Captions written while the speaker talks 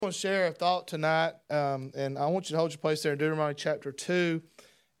I want to share a thought tonight, and I want you to hold your place there in Deuteronomy chapter 2.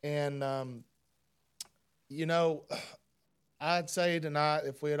 And, I'd say tonight,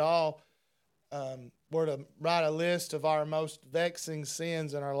 if we had all were to write a list of our most vexing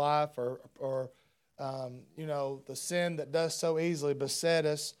sins in our life, or the sin that does so easily beset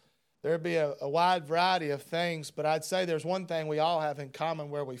us, there'd be a wide variety of things. But I'd say there's one thing we all have in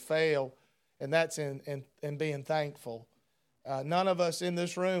common where we fail, and that's in being thankful. None of us in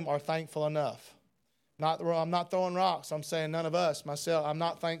this room are thankful enough. I'm not throwing rocks. I'm saying none of us, myself, I'm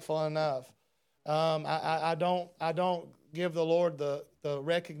not thankful enough. I don't give the Lord the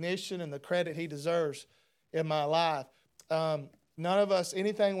recognition and the credit He deserves in my life. None of us,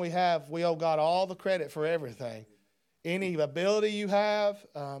 anything we have, we owe God all the credit for everything. Any ability you have,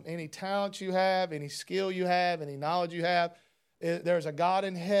 any talent you have, any skill you have, any knowledge you have, there's a God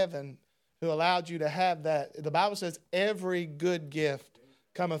in heaven who allowed you to have that. The Bible says every good gift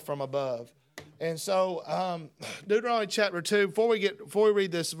cometh from above. And so Deuteronomy chapter 2, before we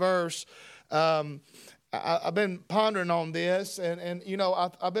read this verse, I've been pondering on this, and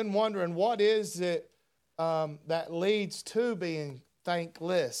I've been wondering, what is it that leads to being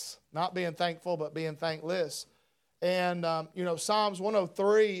thankless? Not being thankful, but being thankless. And, Psalms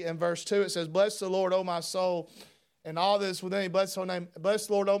 103 and verse 2, it says, "Bless the Lord, O my soul, and all this within me, bless His name. Bless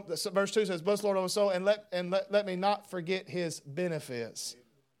the Lord, verse 2 says, "Bless the Lord, O my soul, and let me not forget His benefits."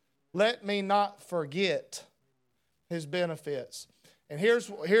 Let me not forget His benefits. And here's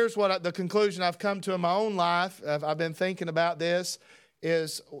what the conclusion I've come to in my own life. I've been thinking about this,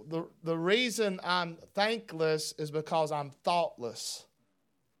 is the reason I'm thankless is because I'm thoughtless.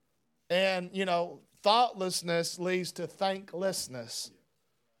 And, thoughtlessness leads to thanklessness.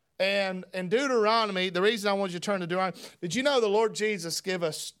 And in Deuteronomy, the reason I want you to turn to Deuteronomy, did you know the Lord Jesus gave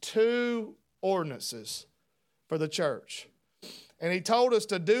us 2 ordinances for the church? And He told us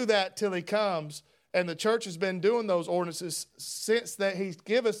to do that till He comes. And the church has been doing those ordinances since that He's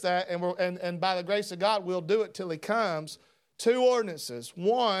given us that. And by the grace of God, we'll do it till He comes. 2 ordinances.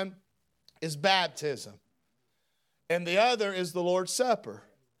 One is baptism. And the other is the Lord's Supper.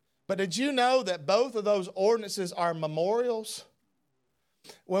 But did you know that both of those ordinances are memorials?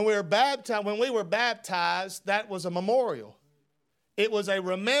 When we were baptized, that was a memorial. It was a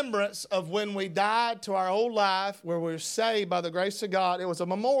remembrance of when we died to our old life, where we were saved by the grace of God. It was a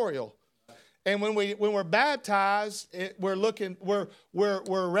memorial. And when we're baptized,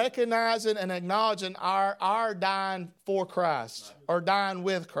 we're recognizing and acknowledging our dying for Christ, or dying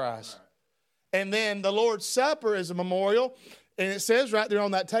with Christ. And then the Lord's Supper is a memorial, and it says right there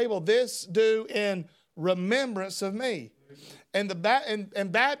on that table, "This do in remembrance of me." And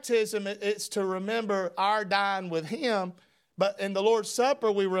baptism, it's to remember our dying with Him. But in the Lord's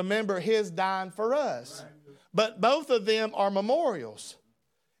Supper, we remember His dying for us. But both of them are memorials.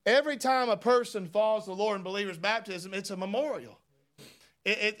 Every time a person follows the Lord in believer's baptism, it's a memorial.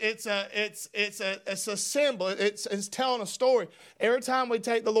 It's a symbol. It's telling a story. Every time we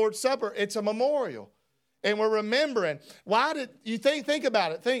take the Lord's Supper, it's a memorial. And we're remembering. Why did you think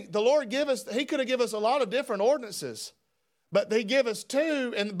about it? Think the Lord He could have given us a lot of different ordinances. But He gave us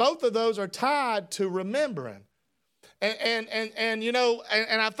 2, and both of those are tied to remembering. And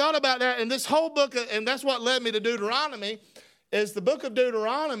I thought about that, and this whole book, and that's what led me to Deuteronomy, is the book of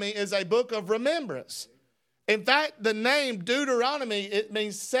Deuteronomy is a book of remembrance. In fact, the name Deuteronomy, it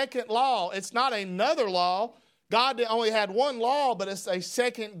means second law. It's not another law. God only had one law, but it's a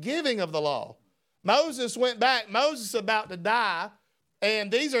second giving of the law. Moses went back. Moses is about to die,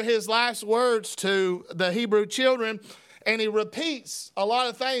 and these are his last words to the Hebrew children. And he repeats a lot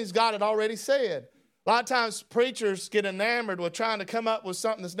of things God had already said. A lot of times preachers get enamored with trying to come up with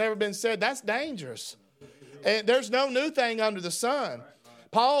something that's never been said. That's dangerous. And there's no new thing under the sun.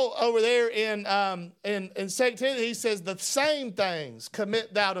 Paul over there in 2 Timothy, he says, "The same things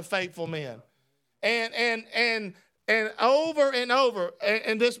commit thou to faithful men." And over and over.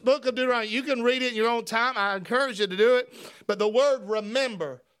 In this book of Deuteronomy, you can read it in your own time. I encourage you to do it. But the word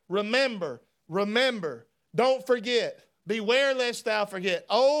remember, don't forget. Beware lest thou forget,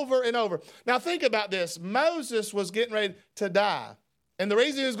 over and over. Now think about this. Moses was getting ready to die. And the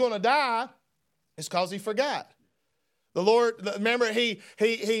reason he was going to die is because he forgot. The Lord, remember, he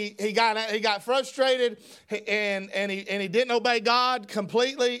got frustrated and he didn't obey God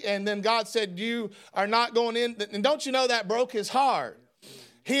completely. And then God said, "You are not going in." And don't you know that broke his heart?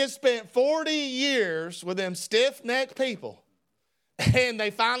 He had spent 40 years with them stiff-necked people. And they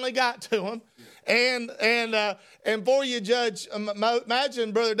finally got to him. And before you judge,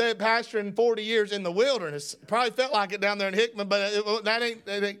 imagine Brother Dave pastoring 40 years in the wilderness. Probably felt like it down there in Hickman, but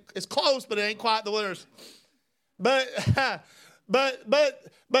it's close, but it ain't quite the wilderness. But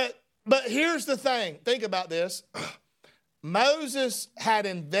but here's the thing. Think about this. Moses had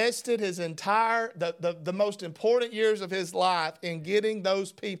invested his entire, the most important years of his life in getting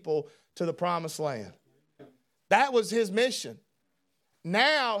those people to the promised land. That was his mission.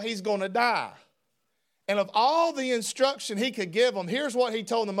 Now he's going to die. And of all the instruction he could give them, here's what he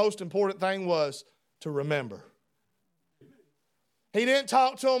told them the most important thing was to remember. He didn't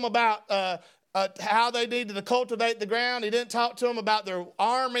talk to them about how they needed to cultivate the ground. He didn't talk to them about their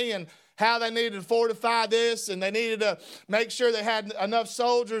army and how they needed to fortify this and they needed to make sure they had enough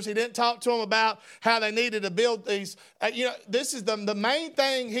soldiers. He didn't talk to them about how they needed to build these. This is the main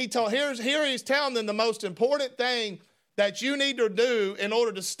thing he told. Here he's telling them the most important thing that you need to do in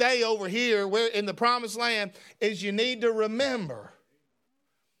order to stay over here where in the promised land is you need to remember.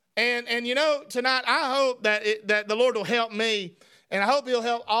 And tonight I hope that the Lord will help me, and I hope he'll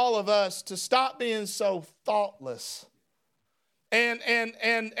help all of us to stop being so thoughtless. And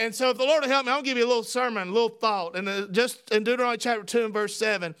so if the Lord will help me, I'll give you a little sermon, a little thought. And just in Deuteronomy chapter 2 and verse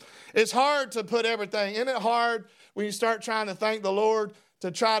 7, it's hard to put everything. Isn't it hard when you start trying to thank the Lord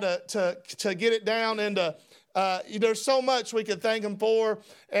to try to get it down into, there's so much we could thank him for.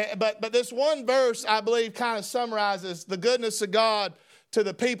 But this one verse, I believe, kind of summarizes the goodness of God to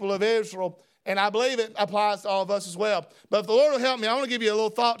the people of Israel. And I believe it applies to all of us as well. But if the Lord will help me, I want to give you a little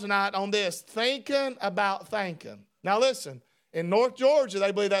thought tonight on this. Thinking about thanking. Now listen. In North Georgia,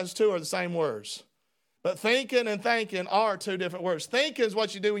 they believe those two are the same words. But thinking and thanking are two different words. Thinking is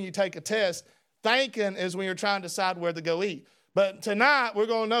what you do when you take a test. Thanking is when you're trying to decide where to go eat. But tonight, we're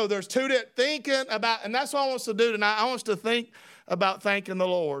going to know there's two different thinking about, and that's what I want us to do tonight. I want us to think about thanking the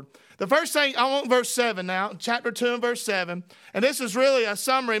Lord. The first thing, I want verse 7 now, chapter 2 and verse 7. And this is really a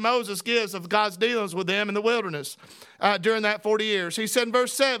summary Moses gives of God's dealings with them in the wilderness during that 40 years. He said in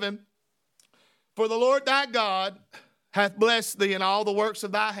verse 7, "For the Lord thy God hath blessed thee in all the works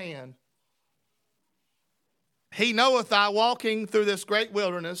of thy hand. He knoweth thy walking through this great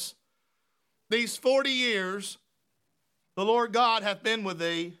wilderness. These 40 years the Lord God hath been with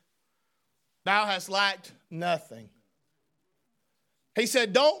thee. Thou hast lacked nothing." He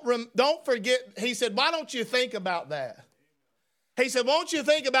said, don't forget. He said, why don't you think about that? He said, won't you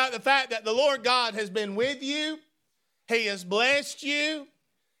think about the fact that the Lord God has been with you. He has blessed you.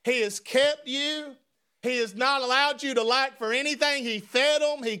 He has kept you. He has not allowed you to lack for anything. He fed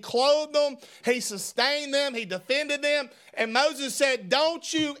them. He clothed them. He sustained them. He defended them. And Moses said,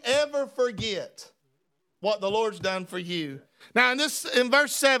 don't you ever forget what the Lord's done for you. Now, in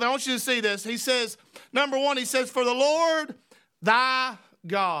verse 7, I want you to see this. He says, number one, he says, for the Lord thy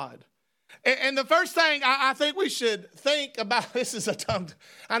God. And the first thing I think we should think about, this is a tongue,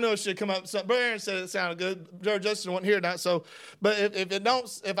 I know it should come up. Brother Aaron said it sounded good. Brother Justin wasn't here tonight, so, but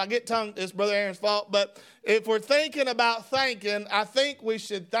if I get tongue, it's Brother Aaron's fault. But if we're thinking about thanking, I think we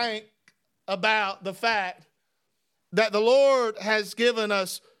should think about the fact that the Lord has given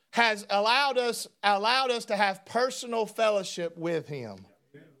us, has allowed us to have personal fellowship with him.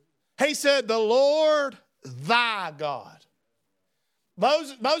 He said, the Lord thy God.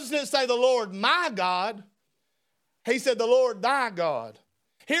 Moses didn't say the Lord my God. He said the Lord thy God.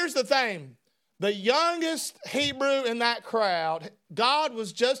 Here's the thing. The youngest Hebrew in that crowd, God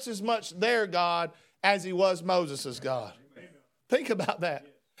was just as much their God as he was Moses' God. Think about that.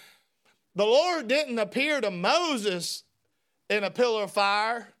 The Lord didn't appear to Moses in a pillar of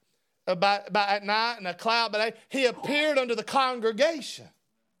fire at night and a cloud, but he appeared unto the congregation.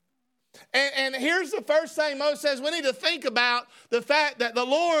 And here's the first thing Moses says. We need to think about the fact that the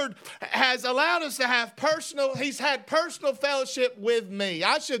Lord has allowed us to have he's had personal fellowship with me.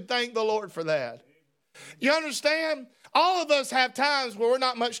 I should thank the Lord for that. You understand? All of us have times where we're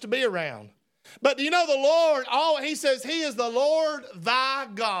not much to be around. But do you know the Lord, he says he is the Lord thy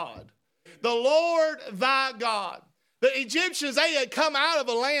God. The Lord thy God. The Egyptians, they had come out of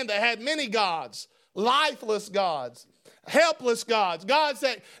a land that had many gods, lifeless gods. Helpless gods. Gods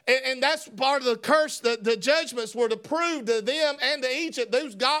that, and that's part of the curse, the judgments were to prove to them and to Egypt,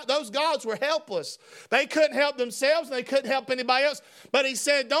 those gods were helpless. They couldn't help themselves, and they couldn't help anybody else. But he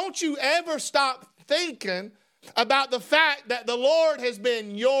said, don't you ever stop thinking about the fact that the Lord has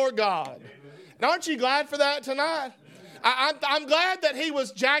been your God. And aren't you glad for that tonight? I'm glad that he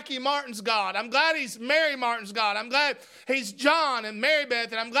was Jackie Martin's God. I'm glad he's Mary Martin's God. I'm glad he's John and Mary Beth,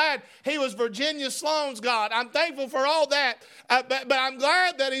 and I'm glad he was Virginia Sloan's God. I'm thankful for all that, but I'm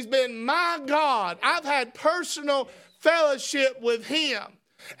glad that he's been my God. I've had personal fellowship with him.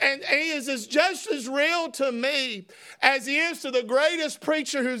 And he is just as real to me as he is to the greatest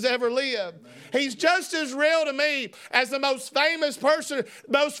preacher who's ever lived. He's just as real to me as the most famous person,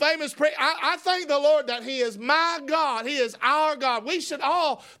 most famous preacher. I thank the Lord that he is my God. He is our God. We should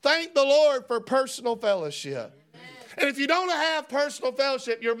all thank the Lord for personal fellowship. And if you don't have personal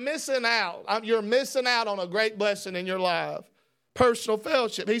fellowship, you're missing out. You're missing out on a great blessing in your life. Personal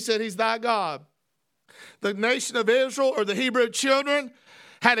fellowship. He said he's thy God. The nation of Israel, or the Hebrew children,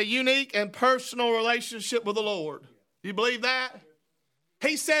 had a unique and personal relationship with the Lord. Do you believe that?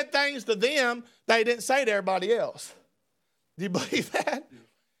 He said things to them that he didn't say to everybody else. Do you believe that?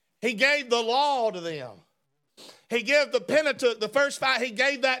 He gave the law to them. He gave the Pentateuch, the first five, he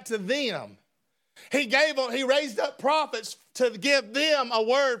gave that to them. He raised up prophets to give them a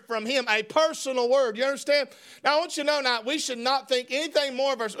word from him, a personal word. You understand? Now, I want you to know now, we should not think anything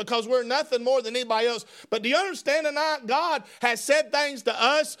more of us because we're nothing more than anybody else. But do you understand tonight? God has said things to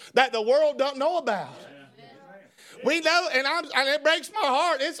us that the world don't know about. We know, and it breaks my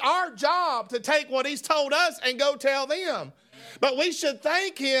heart. It's our job to take what he's told us and go tell them. But we should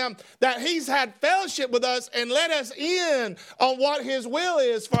thank him that he's had fellowship with us and let us in on what his will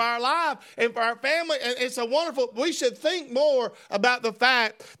is for our life and for our family. And it's a wonderful, we should think more about the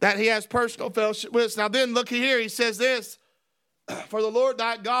fact that he has personal fellowship with us. Now then, look here, he says this, for the Lord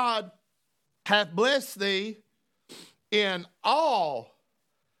thy God hath blessed thee in all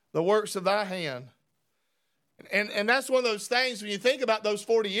the works of thy hand. And that's one of those things when you think about those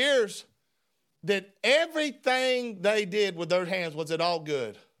 40 years, that everything they did with their hands, was it all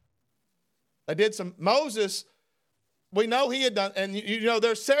good? They did some, Moses, we know he had done, and you know,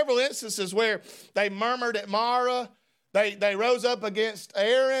 there's several instances where they murmured at Marah. They rose up against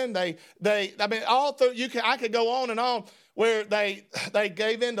Aaron. I mean, all through, I could go on and on, where they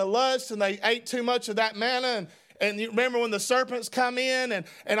gave in to lust and they ate too much of that manna. And you remember when the serpents come in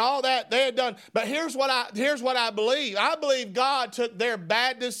and all that they had done. But here's what I believe. I believe God took their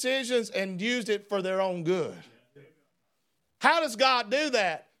bad decisions and used it for their own good. How does God do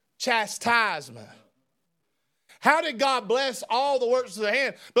that? Chastisement. How did God bless all the works of their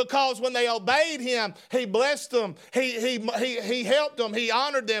hand? Because when they obeyed him, he blessed them. He helped them. He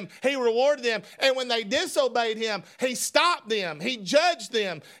honored them. He rewarded them. And when they disobeyed him, he stopped them. He judged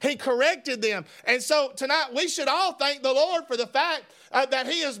them. He corrected them. And so tonight we should all thank the Lord for the fact that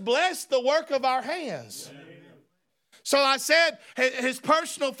he has blessed the work of our hands. So I said his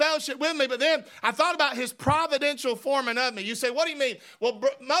personal fellowship with me, but then I thought about his providential forming of me. You say, what do you mean? Well,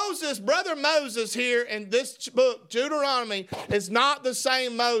 brother Moses here in this book, Deuteronomy, is not the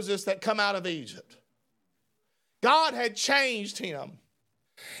same Moses that come out of Egypt. God had changed him.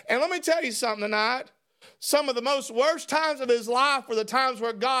 And let me tell you something tonight. Some of the most worst times of his life were the times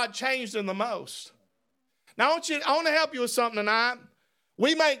where God changed him the most. Now, I want to help you with something tonight.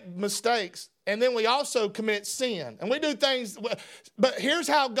 We make mistakes. And then we also commit sin. And we do things, but here's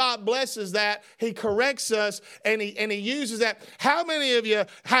how God blesses that. He corrects us and he uses that. How many of you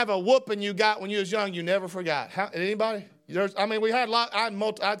have a whooping you got when you was young you never forgot? Anybody? We had a lot. I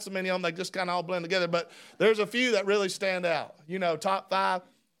had so many of them that just kind of all blend together. But there's a few that really stand out. You know, top 5.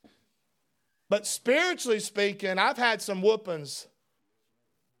 But spiritually speaking, I've had some whoopings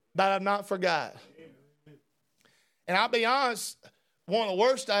that I've not forgot. And I'll be honest, one of the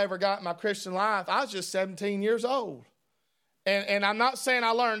worst I ever got in my Christian life, I was just 17 years old. And I'm not saying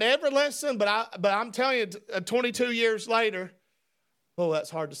I learned every lesson, but I'm telling you, 22 years later, oh, that's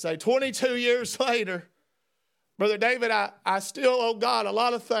hard to say, 22 years later, Brother David, I still owe God a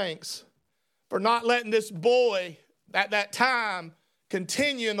lot of thanks for not letting this boy at that time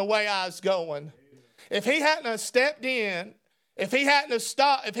continue in the way I was going. If he hadn't have stepped in, if he hadn't have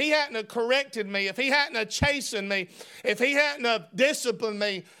stopped, if he hadn't have corrected me, if he hadn't have chastened me, if he hadn't have disciplined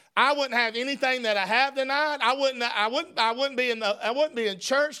me, I wouldn't have anything that I have tonight. I wouldn't be in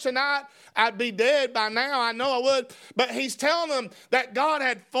church tonight. I'd be dead by now. I know I would. But he's telling them that God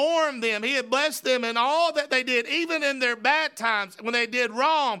had formed them. He had blessed them in all that they did, even in their bad times. When they did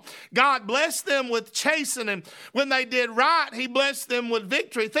wrong, God blessed them with chastening. When they did right, he blessed them with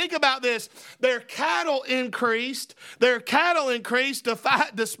victory. Think about this. Their cattle increased. Despite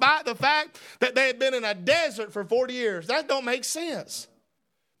the fact that they had been in a desert for 40 years. That don't make sense.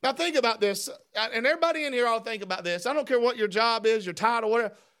 Now think about this, and everybody in here ought to think about this. I don't care what your job is, your title,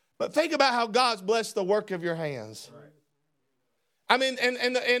 whatever, but think about how God's blessed the work of your hands. I mean,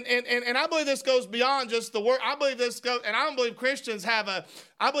 and I believe this goes beyond just the word. I believe this goes, and I don't believe Christians have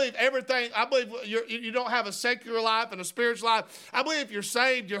I believe everything. I believe you don't have a secular life and a spiritual life. I believe if you're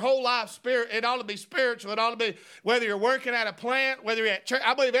saved, your whole life, it ought to be spiritual. It ought to be, whether you're working at a plant, whether you're at church.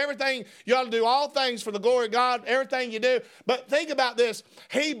 I believe everything, you ought to do all things for the glory of God, everything you do. But think about this.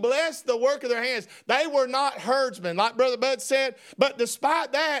 He blessed the work of their hands. They were not herdsmen, like Brother Bud said. But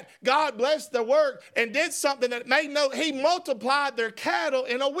despite that, God blessed their work and did something that he multiplied their cattle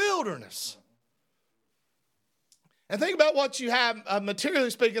in a wilderness. And think about what you have materially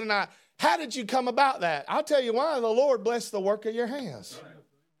speaking tonight. How did you come about that? I'll tell you why. The Lord blessed the work of your hands.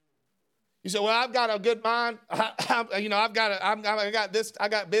 You say, well, I've got a good mind. I got this. I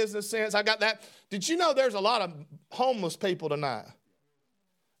got business sense. I got that. Did you know there's a lot of homeless people tonight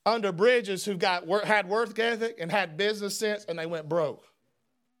under bridges who had work ethic and had business sense, and they went broke?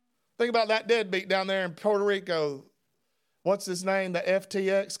 Think about that deadbeat down there in Puerto Rico. What's his name? The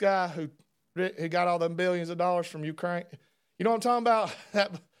FTX guy who got all them billions of dollars from Ukraine. You know what I'm talking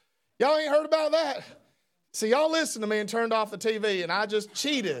about? Y'all ain't heard about that? See, y'all listened to me and turned off the TV, and I just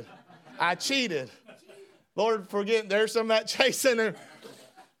cheated. I cheated. Lord, forget, there's some of that chasing there.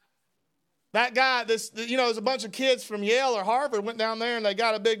 That guy, there's a bunch of kids from Yale or Harvard went down there and they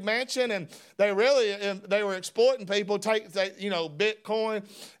got a big mansion, and they were exploiting people, Bitcoin,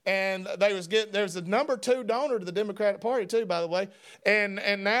 and there's a number 2 donor to the Democratic Party too, by the way, and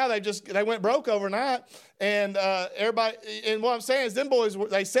now they went broke overnight, and everybody, and what I'm saying is them boys,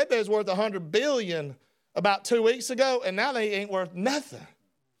 they said they was worth $100 billion about 2 weeks ago, and now they ain't worth nothing.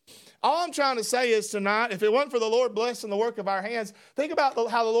 All I'm trying to say is tonight, if it wasn't for the Lord blessing the work of our hands, think about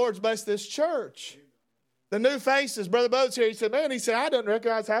how the Lord's blessed this church. The new faces. Brother Bo's here. He said, I don't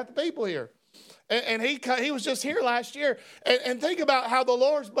recognize half the people here. And he was just here last year. And think about how the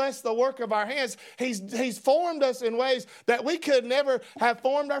Lord's blessed the work of our hands. He's formed us in ways that we could never have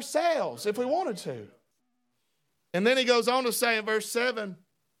formed ourselves if we wanted to. And then he goes on to say in verse 7,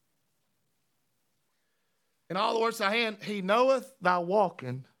 in all the works of thy hand, he knoweth thy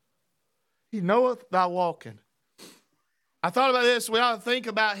walking. He knoweth thy walking. I thought about this. We ought to think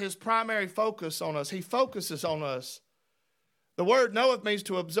about his primary focus on us. He focuses on us. The word knoweth means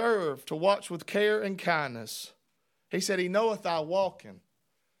to observe, to watch with care and kindness. He said he knoweth thy walking.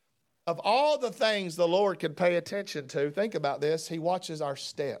 Of all the things the Lord could pay attention to, think about this, he watches our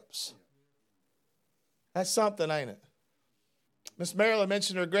steps. That's something, ain't it? Miss Marilyn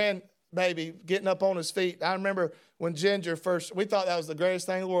mentioned her grandbaby getting up on his feet. I remember when Ginger we thought that was the greatest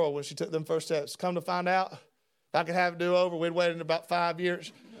thing in the world when she took them first steps. Come to find out, if I could have it do over, we'd waited about 5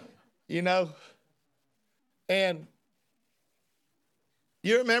 years, And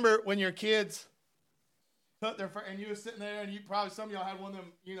you remember when your kids put their, and you were sitting there, and some of y'all had one of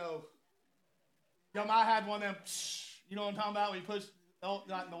them, y'all might have had one of them, you know what I'm talking about, when you push,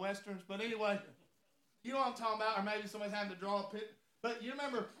 not in the Westerns, but anyway, you know what I'm talking about, or maybe somebody's having to draw a pit. But you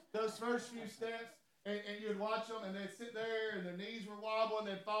remember those first few steps? And you'd watch them, and they'd sit there, and their knees were wobbling,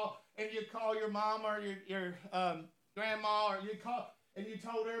 they'd fall, and you'd call your mom or your grandma, or you'd call, and you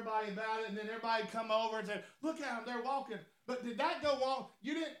told everybody about it, and then everybody'd come over and say, look at them, they're walking. But did that go on?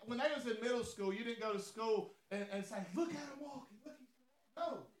 You didn't, when they was in middle school, you didn't go to school and say, look at them walking.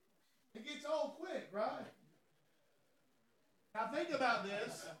 No. It gets old quick, right? Now think about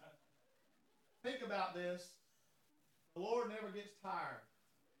this. The Lord never gets tired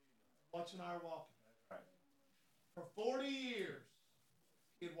watching our walking. For 40 years,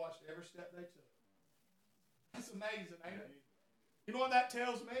 he had watched every step they took. That's amazing, ain't it? You know what that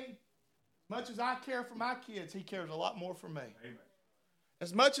tells me? As much as I care for my kids, he cares a lot more for me. Amen.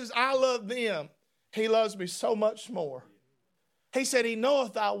 As much as I love them, he loves me so much more. He said he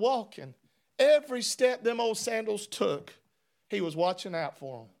knoweth thy walking. Every step them old sandals took, he was watching out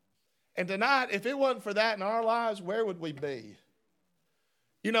for them. And tonight, if it wasn't for that in our lives, where would we be?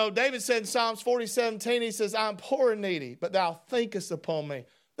 David said in Psalms 40:17, he says, I'm poor and needy, but thou thinkest upon me.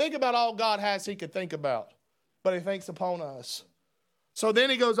 Think about all God has he could think about, but he thinks upon us. So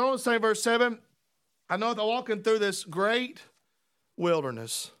then he goes on to say in verse 7, I know they're walking through this great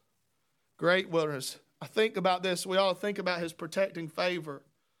wilderness. Great wilderness. I think about this. We ought to think about his protecting favor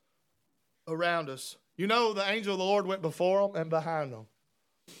around us. The angel of the Lord went before them and behind them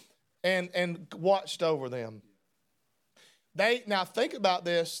and watched over them. Now think about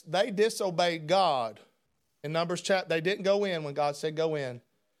this. They disobeyed God. In Numbers chapter, they didn't go in when God said go in,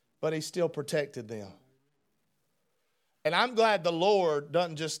 but he still protected them. And I'm glad the Lord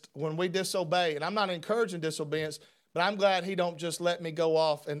doesn't just, when we disobey, and I'm not encouraging disobedience, but I'm glad he don't just let me go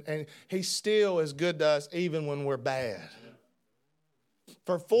off, and he still is good to us even when we're bad.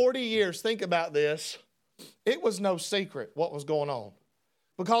 For 40 years, think about this. It was no secret what was going on.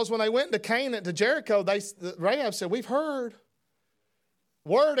 Because when they went to Canaan, to Jericho, Rahab said, we've heard.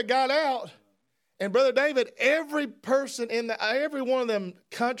 Word had got out. And Brother David, every person every one of them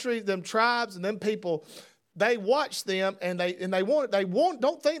countries, them tribes, and them people, they watched them, and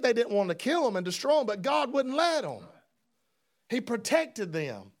don't think they didn't want to kill them and destroy them, but God wouldn't let them. He protected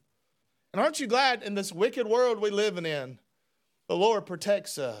them. And aren't you glad in this wicked world we living in, the Lord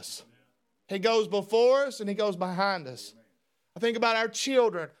protects us. He goes before us and He goes behind us. I think about our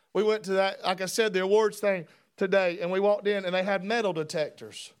children. We went to that, like I said, the awards thing today, and we walked in and they had metal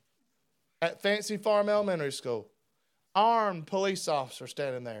detectors at Fancy Farm Elementary School. Armed police officers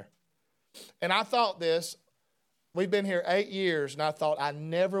standing there. And I thought this, we've been here 8 years, and I thought I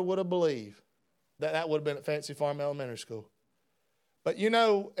never would have believed that would have been at Fancy Farm Elementary School. But you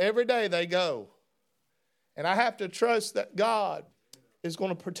know, every day they go. And I have to trust that God is going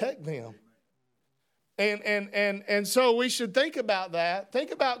to protect them. And so we should think about that.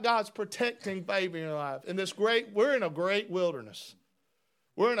 Think about God's protecting favor in your life. We're in a great wilderness.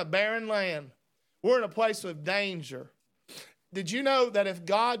 We're in a barren land. We're in a place of danger. Did you know that if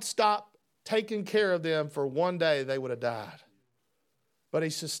God stopped taking care of them for one day, they would have died? But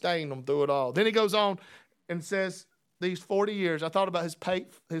He sustained them through it all. Then He goes on and says, these 40 years, I thought about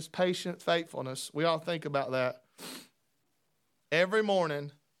His patient faithfulness. We all think about that. Every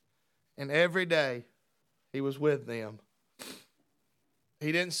morning and every day, He was with them.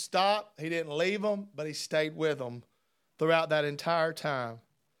 He didn't stop. He didn't leave them, but He stayed with them throughout that entire time.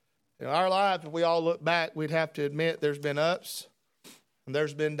 In our life, if we all look back, we'd have to admit there's been ups and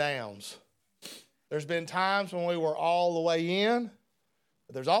there's been downs. There's been times when we were all the way in,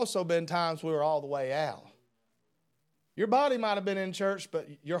 but there's also been times we were all the way out. Your body might have been in church, but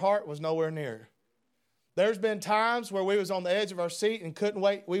your heart was nowhere near. There's been times where we was on the edge of our seat and couldn't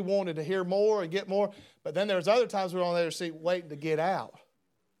wait. We wanted to hear more and get more. But then there's other times we were on the edge of the seat waiting to get out.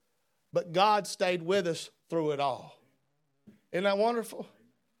 But God stayed with us through it all. Isn't that wonderful?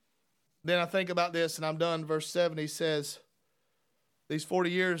 Then I think about this, and I'm done. Verse 7, He says, these 40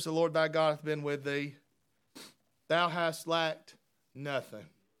 years the Lord thy God hath been with thee. Thou hast lacked nothing.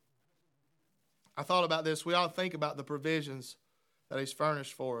 I thought about this. We all think about the provisions that He's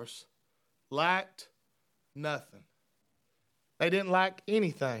furnished for us. Lacked nothing. They didn't lack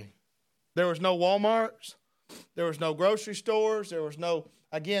anything. There was no Walmarts. There was no grocery stores. There was no,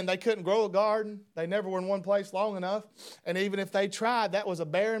 again, they couldn't grow a garden. They never were in one place long enough. And even if they tried, that was a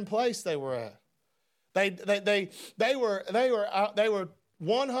barren place they were at. They were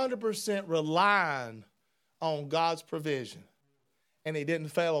 100% relying on God's provision. And He didn't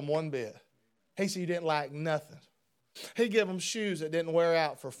fail them one bit. He said you didn't lack nothing. He gave them shoes that didn't wear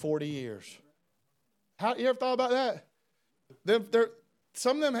out for 40 years. You ever thought about that?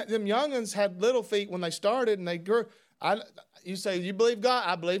 Some of them youngins had little feet when they started and they grew. You say, you believe God?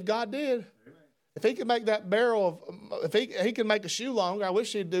 I believe God did. Amen. If He could make that if he could make a shoe longer, I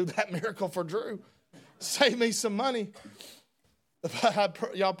wish He'd do that miracle for Drew. Save me some money.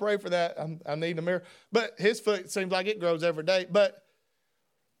 Y'all pray for that. I need a miracle. But his foot seems like it grows every day. But,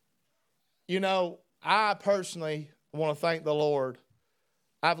 you know, I personally want to thank the Lord.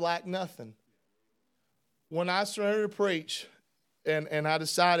 I've lacked nothing. When I surrendered to preach, and I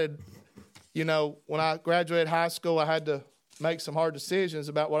decided, you know, when I graduated high school, I had to make some hard decisions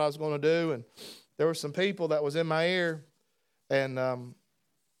about what I was going to do. And there were some people that was in my ear, and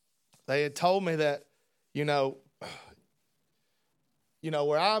they had told me that, you know,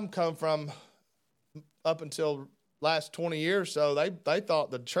 where I'm come from up until last 20 years or so, they thought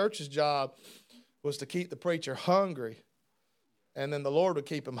the church's job was to keep the preacher hungry, and then the Lord would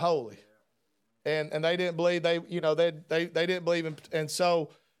keep him holy. And they didn't believe they didn't believe in, and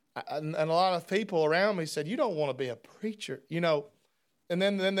so and a lot of people around me said, you don't want to be a preacher, you know. And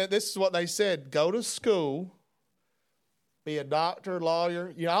then this is what they said: go to school, be a doctor,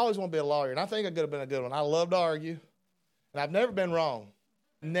 lawyer. You know, I always want to be a lawyer, and I think I could have been a good one. I love to argue, and I've never been wrong.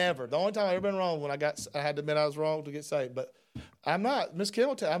 Never. The only time I've ever been wrong when I had to admit I was wrong to get saved. But I'm not. Miss Kim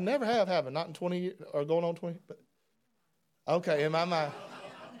will tell. I've never have not in 20 years or going on 20. But okay, in my mind,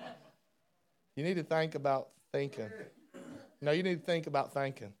 you need to think about thinking. No, you need to think about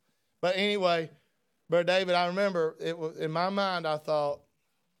thinking. But anyway, Brother David, I remember it was in my mind. I thought,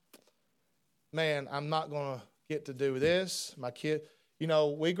 man, I'm not going to get to do this. My kid, you know,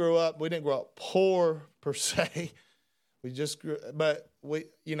 we didn't grow up poor per se. We just grew, but we,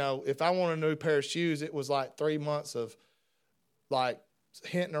 you know, if I wanted a new pair of shoes, it was like 3 months of like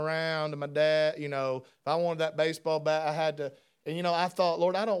hinting around to my dad. You know, if I wanted that baseball bat, I had to, and you know, I thought,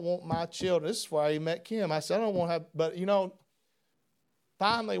 Lord, I don't want my children. This is why I met Kim. I said, I don't want to have, but you know,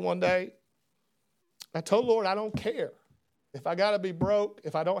 finally one day, I told the Lord, I don't care. If I got to be broke,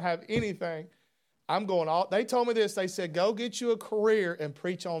 if I don't have anything, I'm going all. They told me this. They said, go get you a career and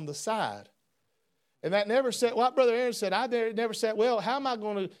preach on the side. And that never said, what Brother Aaron said, I never said, well, how am I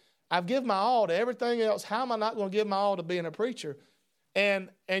going to, I've given my all to everything else. How am I not going to give my all to being a preacher? And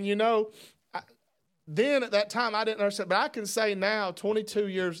you know, then at that time I didn't understand. But I can say now, 22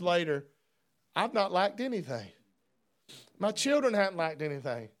 years later, I've not lacked anything. My children haven't lacked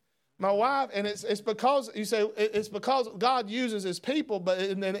anything. My wife, and it's because, you say, it's because God uses his people, but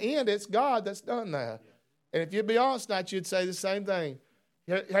in the end, it's God that's done that. And if you'd be honest tonight, you'd say the same thing.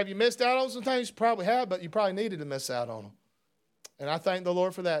 Have you missed out on some things? You probably have, but you probably needed to miss out on them. And I thank the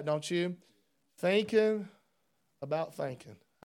Lord for that, don't you? Thinking about thinking.